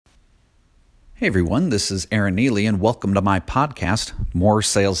Hey everyone, this is Aaron Neely and welcome to my podcast, More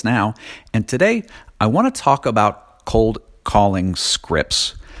Sales Now. And today I want to talk about cold calling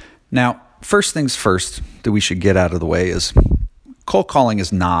scripts. Now, first things first that we should get out of the way is cold calling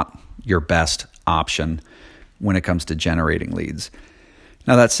is not your best option when it comes to generating leads.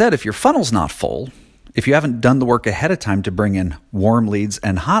 Now that said, if your funnel's not full, if you haven't done the work ahead of time to bring in warm leads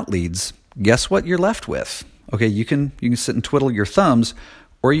and hot leads, guess what you're left with? Okay, you can sit and twiddle your thumbs,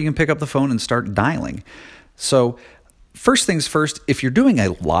 or you can pick up the phone and start dialing. So first things first, if you're doing a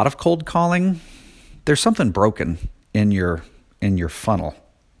lot of cold calling, there's something broken in your funnel.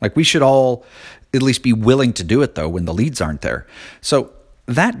 Like, we should all at least be willing to do it though when the leads aren't there. So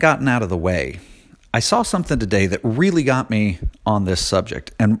that gotten out of the way, I saw something today that really got me on this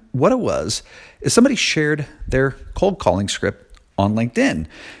subject. And what it was is somebody shared their cold calling script on LinkedIn.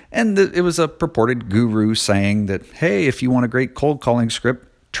 And it was a purported guru saying that, hey, if you want a great cold calling script,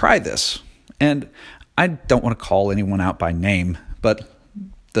 try this. And I don't want to call anyone out by name, but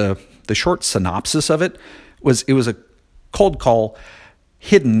the short synopsis of it was a cold call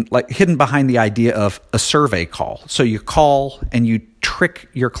hidden behind the idea of a survey call. So you call and you trick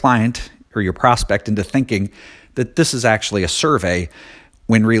your client or your prospect into thinking that this is actually a survey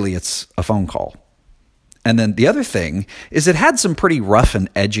when really it's a phone call. And then the other thing is it had some pretty rough and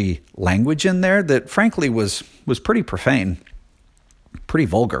edgy language in there that frankly was pretty profane, pretty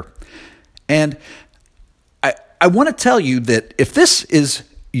vulgar. And I want to tell you that if this is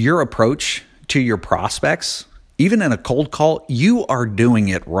your approach to your prospects, even in a cold call, you are doing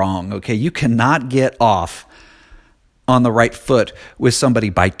it wrong, okay? You cannot get off on the right foot with somebody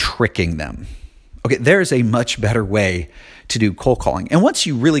by tricking them. Okay, there is a much better way to do cold calling. And once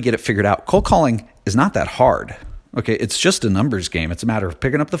you really get it figured out, cold calling is not that hard. Okay, it's just a numbers game. It's a matter of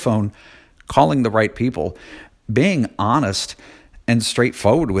picking up the phone, calling the right people, being honest and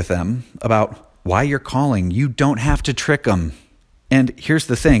straightforward with them about why you're calling. You don't have to trick them. And here's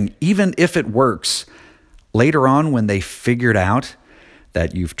the thing, even if it works, later on when they figured out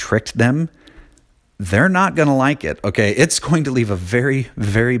that you've tricked them, they're not going to like it, okay? It's going to leave a very,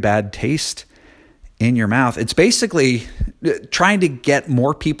 very bad taste in your mouth. It's basically trying to get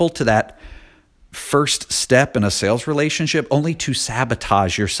more people to that first step in a sales relationship only to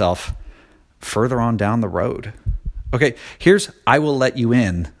sabotage yourself further on down the road. Okay, I will let you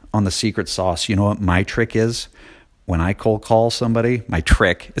in on the secret sauce. You know what my trick is? When I cold call somebody, my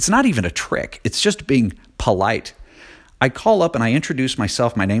trick, it's not even a trick. It's just being polite. I call up and I introduce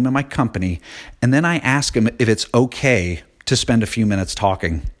myself, my name and my company, and then I ask them if it's okay to spend a few minutes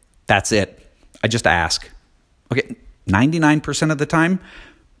talking. That's it. I just ask. Okay, 99% of the time,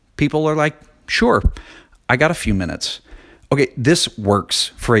 people are like, sure, I got a few minutes. Okay, this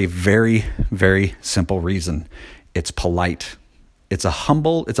works for a very, very simple reason. It's polite. It's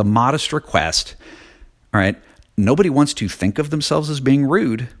a modest request. All right, nobody wants to think of themselves as being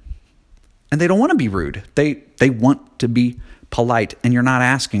rude, and they don't want to be rude. They want to be polite, and you're not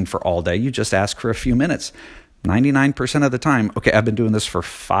asking for all day. You just ask for a few minutes. 99% of the time, okay, I've been doing this for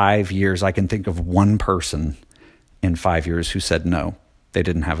 5 years. I can think of one person in 5 years who said no. They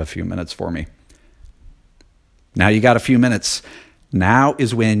didn't have a few minutes for me. Now you got a few minutes. Now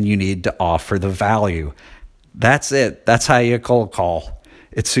is when you need to offer the value. That's it. That's how you cold call.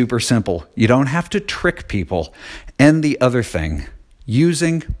 It's super simple. You don't have to trick people. And the other thing,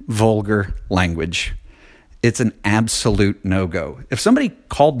 using vulgar language. It's an absolute no-go. If somebody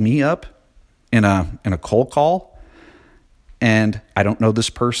called me up in a cold call and I don't know this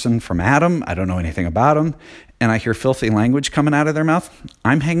person from Adam, I don't know anything about them, and I hear filthy language coming out of their mouth,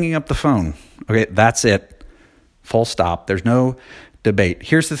 I'm hanging up the phone. Okay, that's it. Full stop. There's no debate.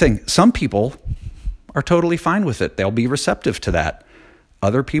 Here's the thing. Some people are totally fine with it. They'll be receptive to that.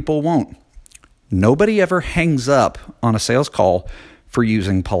 Other people won't. Nobody ever hangs up on a sales call for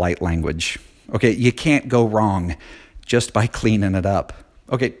using polite language. Okay, you can't go wrong just by cleaning it up.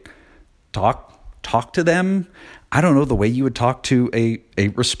 Okay, talk to them. I don't know, the way you would talk to a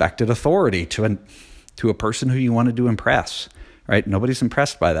respected authority, to a person who you wanted to impress, right? Nobody's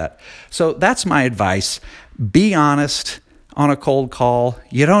impressed by that. So that's my advice. Be honest on a cold call.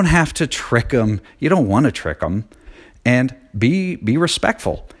 You don't have to trick them. You don't want to trick them. And be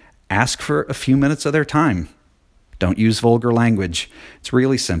respectful. Ask for a few minutes of their time. Don't use vulgar language. It's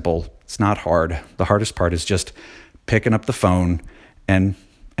really simple. It's not hard. The hardest part is just picking up the phone and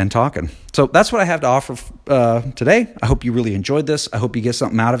talking. So that's what I have to offer today. I hope you really enjoyed this. I hope you get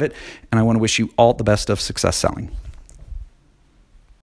something out of it. And I want to wish you all the best of success selling.